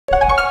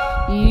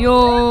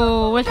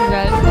Yo, what's up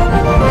guys?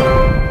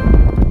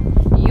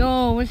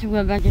 Yo, what's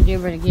up back to the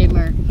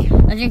Gamer.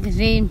 As you can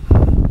see,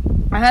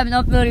 I haven't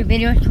uploaded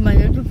videos to my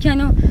YouTube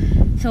channel,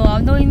 so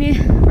I'm doing it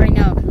right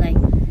now. Like,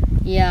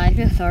 yeah, I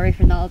feel sorry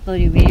for not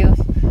uploading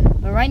videos,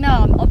 but right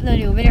now I'm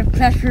uploading a video of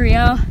Clash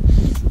Royale,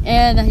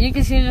 and as you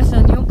can see, there's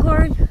a new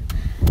card.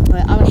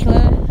 But I'm gonna show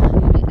you.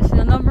 It's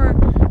the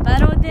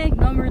battle deck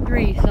number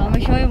 3. So I'm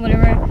gonna show you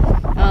whenever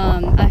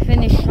I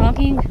finish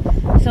talking.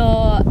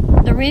 So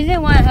the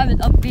reason why I haven't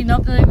been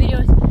uploading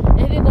videos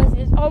is because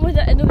it's almost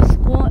the end of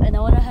school, and I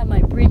wanna have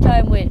my free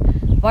time with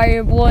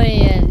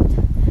Fireboy and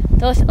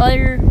those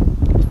other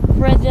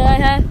friends that I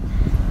have.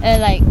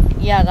 And like,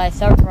 yeah, guys,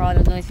 sorry for all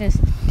the noises.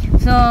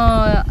 So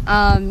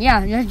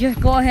yeah, let's just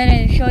go ahead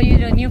and show you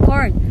the new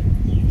card.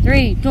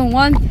 3, 2,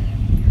 1.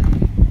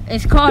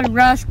 It's called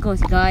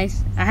Rascals,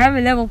 guys. I have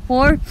a level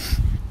 4.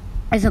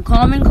 It's a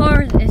common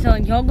card. It's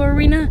on Jungle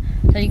Arena,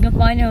 so you can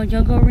find it on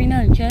Jungle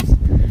Arena in chest.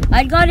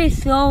 I got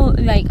it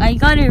I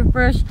got it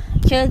first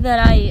chest that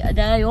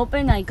I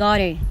opened. I got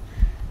it,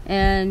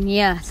 and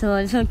yeah, so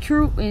it's a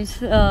troop.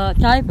 It's a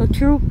type of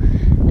troop,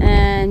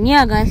 and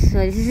yeah, guys. So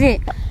this is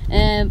it.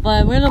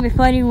 But we're gonna be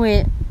fighting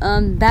with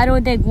Battle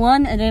Deck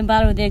 1 and then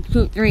Battle Deck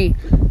 2, 3.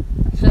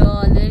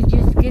 So let's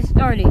just get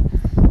started.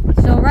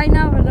 So right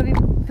now we're gonna be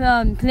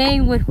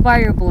playing with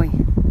Fireboy.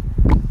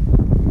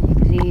 You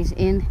can see he's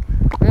in.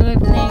 We're gonna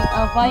be playing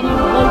fighting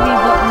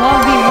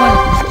 1v1.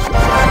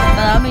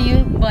 But I'm gonna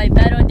use my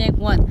Battle Deck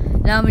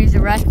 1. Now I'm gonna use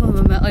the Rascals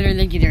with my other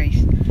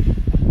legendaries.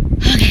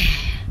 Okay.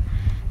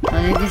 So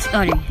let's get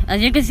started.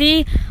 As you can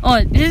see,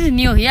 oh, this is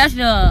new. He has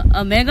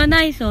a Mega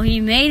Knight, so he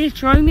may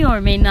destroy me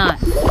or may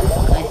not.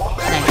 Like,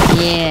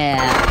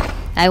 yeah.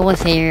 I won't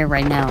say it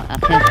right now.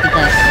 Okay,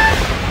 because.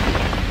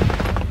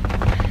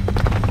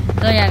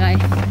 So yeah, guys.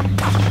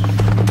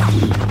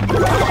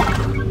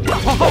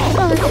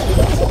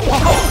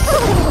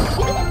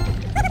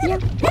 Yeah.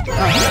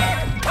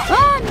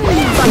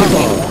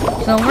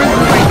 So we're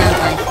good right now,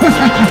 guys.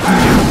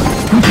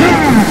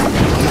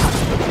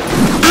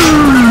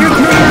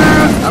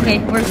 Okay,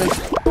 we're good.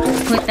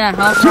 Put that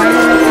health right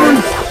over there.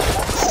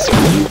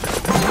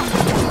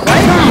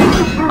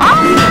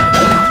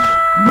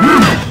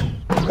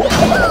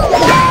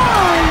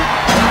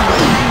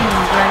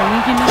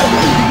 You can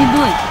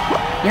do it.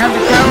 You have the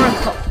power of...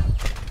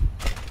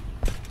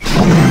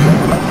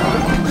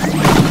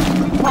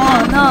 Oh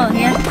no,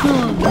 he has 2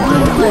 blue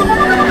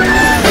ones.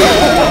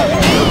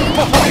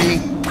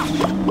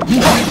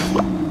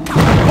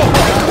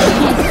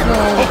 So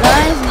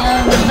guys,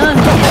 I'm done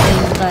with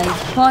this, guys.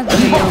 Pause the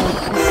video,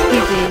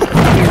 skip it.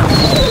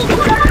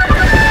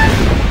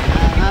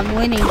 I'm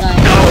winning, guys.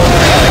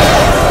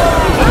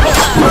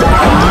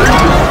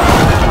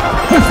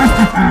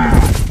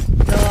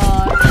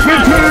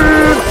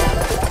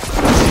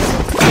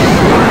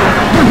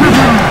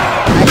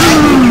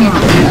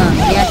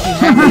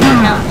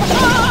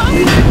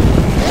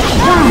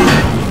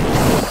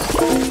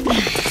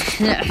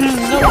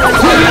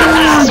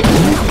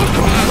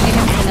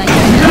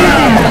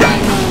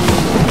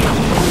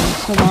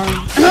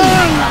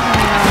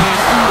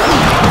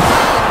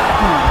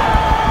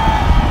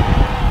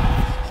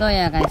 So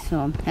yeah, guys,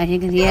 so as you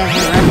can see, the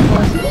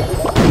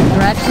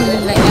Rascals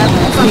is like that.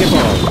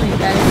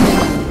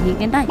 He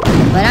can die.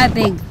 But that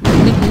big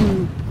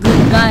looking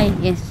good guy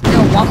is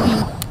still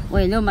walking.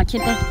 Wait, little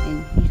machete,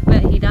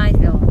 and he died,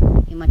 so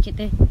he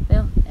machete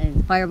fell,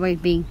 and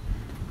Fireboy being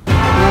low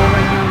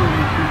right now with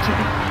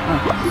machete. Oh,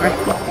 right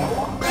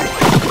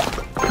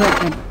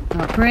there.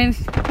 Put Prince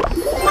and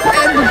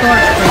the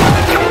Dark Prince.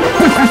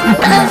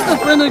 That's the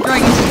friendly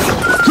dragon.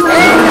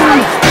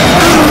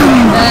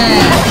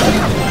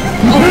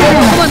 Oh,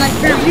 come on, I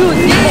fear you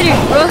did it,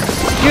 bro.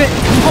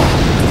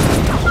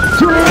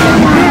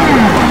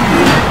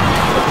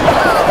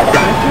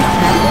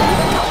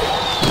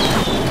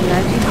 Did I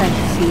just like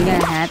see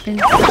that happen?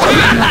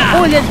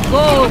 Oh, let's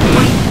go!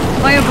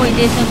 Fireboy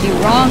did something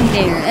wrong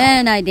there,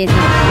 and I did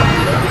something.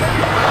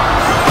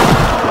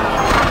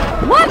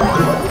 What?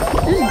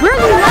 This is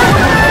really wrong.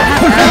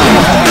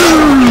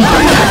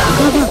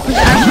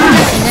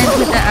 And then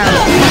put that out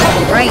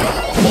right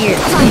here.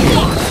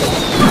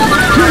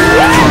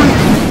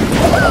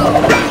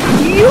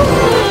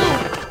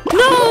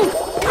 No!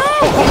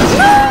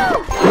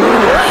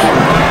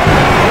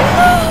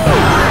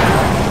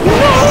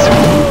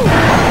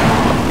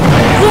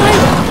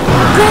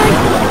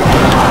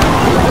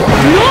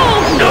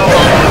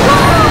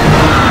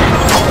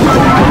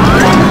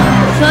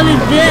 Son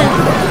is dead.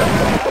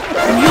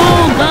 Yo,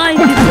 guys,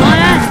 you saw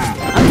that?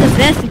 I'm the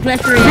best in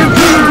Clash Royale.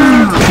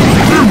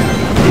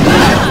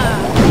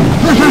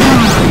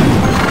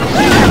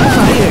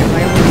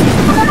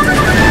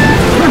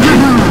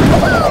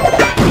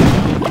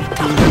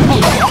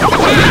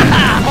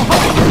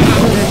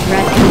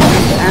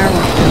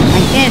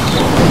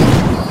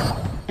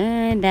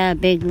 And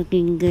that big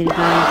looking good guy.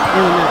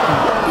 No, not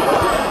that.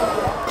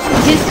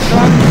 Just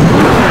strong.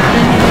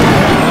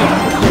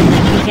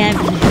 You can't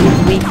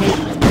weak it.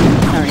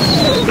 Sorry.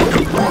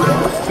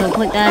 So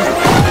put that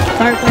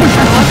dark place.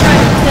 I'll try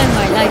to extend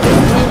my life.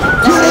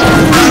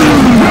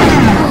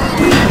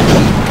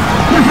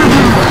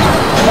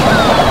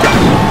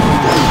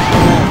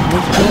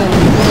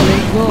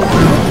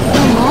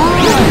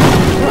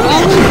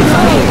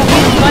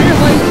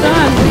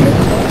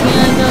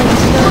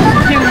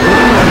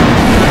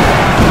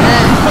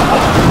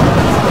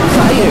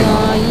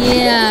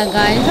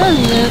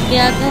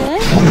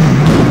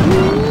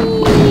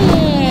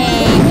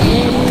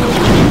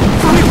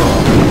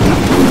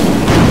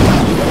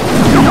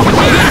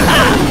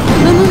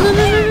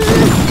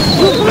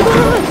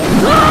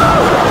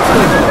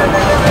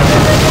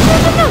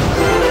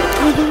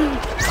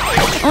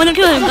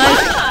 good,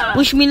 guys.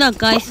 Wish me luck,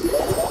 guys.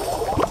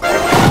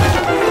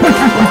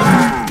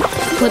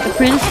 Put the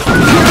prince.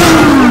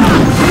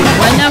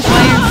 Right now,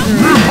 fire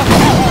for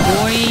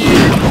boy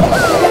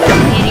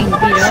getting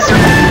beat up.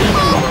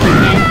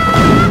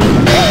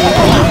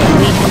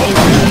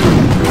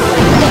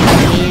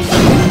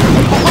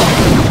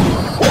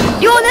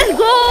 Yo, let's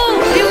go!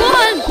 We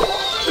won!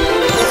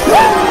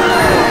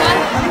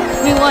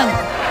 We won.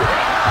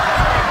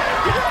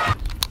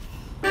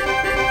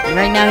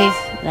 Right now he's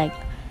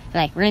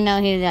like right now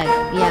he's like,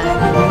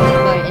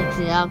 yeah, he's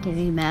going out because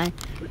he's mad.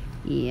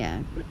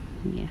 Yeah.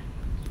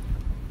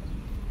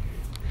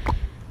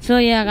 So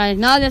yeah, guys,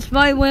 now let's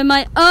fight with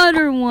my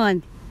other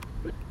one.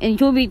 And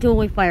 2v2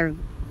 with Fire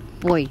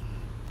Boy.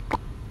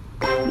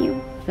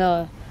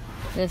 So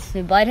let's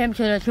invite him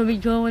to the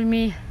 2v2 with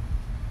me.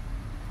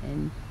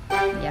 And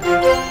yeah.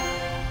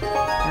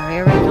 So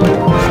here we go.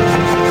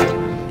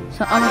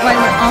 So I'm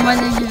fighting with all my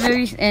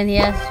legendaries, and he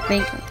has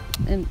fake.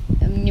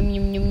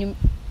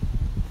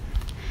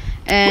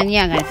 And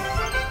yeah, guys.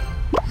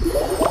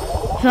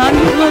 So I'm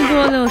just gonna do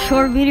a little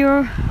short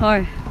video,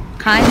 or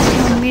kind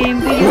of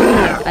medium video.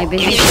 I've been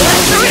making a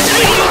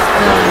video.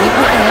 So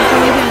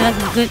that's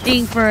a good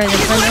thing for the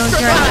friendly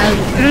track.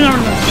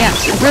 Yeah,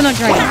 the friendly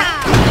track.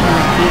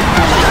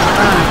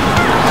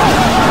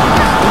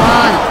 Come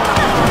on.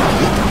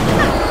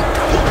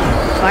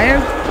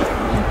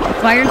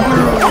 Fire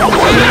through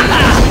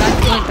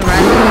like the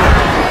Rascals.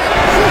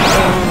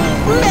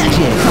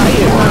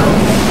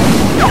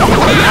 Oh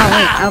wait,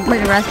 I'll play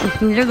the Rascals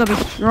too. They're gonna be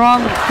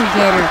strong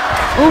together.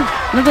 Oh,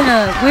 look at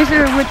the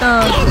wizard with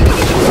the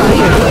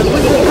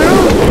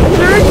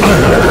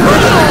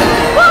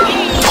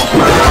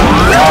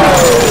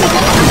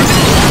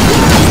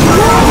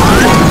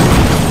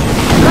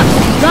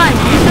guys,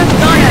 you just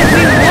died at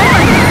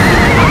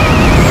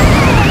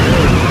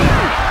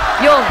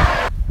Yo,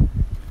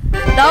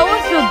 that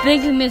was a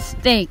big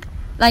mistake.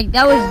 Like,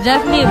 that was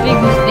definitely a big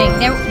mistake.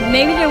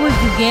 Maybe they were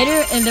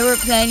together and they were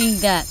planning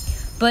that.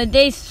 But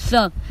they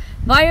suck.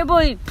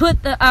 Fireboy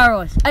put the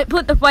arrows. I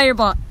put the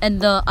fireball,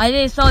 and I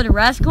just saw the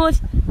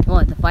Rascals.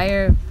 What, the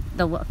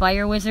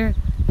fire wizard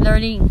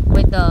flirting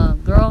with the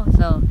girl.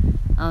 So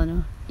I don't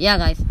know. Yeah,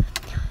 guys.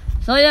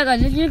 So yeah,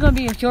 guys, this is gonna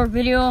be a short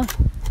video.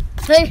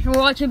 Thanks for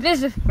watching. Please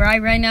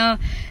subscribe right now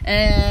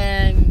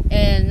and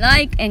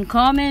like and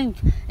comment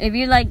if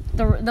you like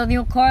the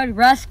new card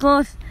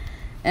Rascals.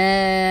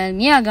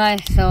 And yeah,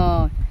 guys.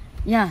 So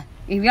yeah,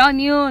 if y'all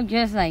new,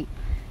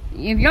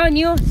 if y'all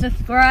new,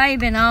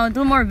 subscribe and I'll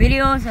do more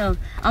videos. So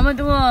I'm gonna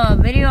do a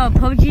video of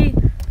PUBG.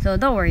 So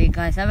don't worry,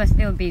 guys. I'm gonna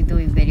still be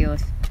doing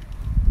videos.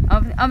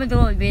 I'm gonna do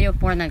a video of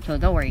Fortnite. So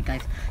don't worry,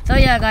 guys. So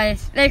yeah,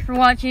 guys. Thanks for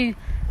watching.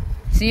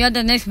 See you at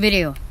the next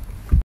video.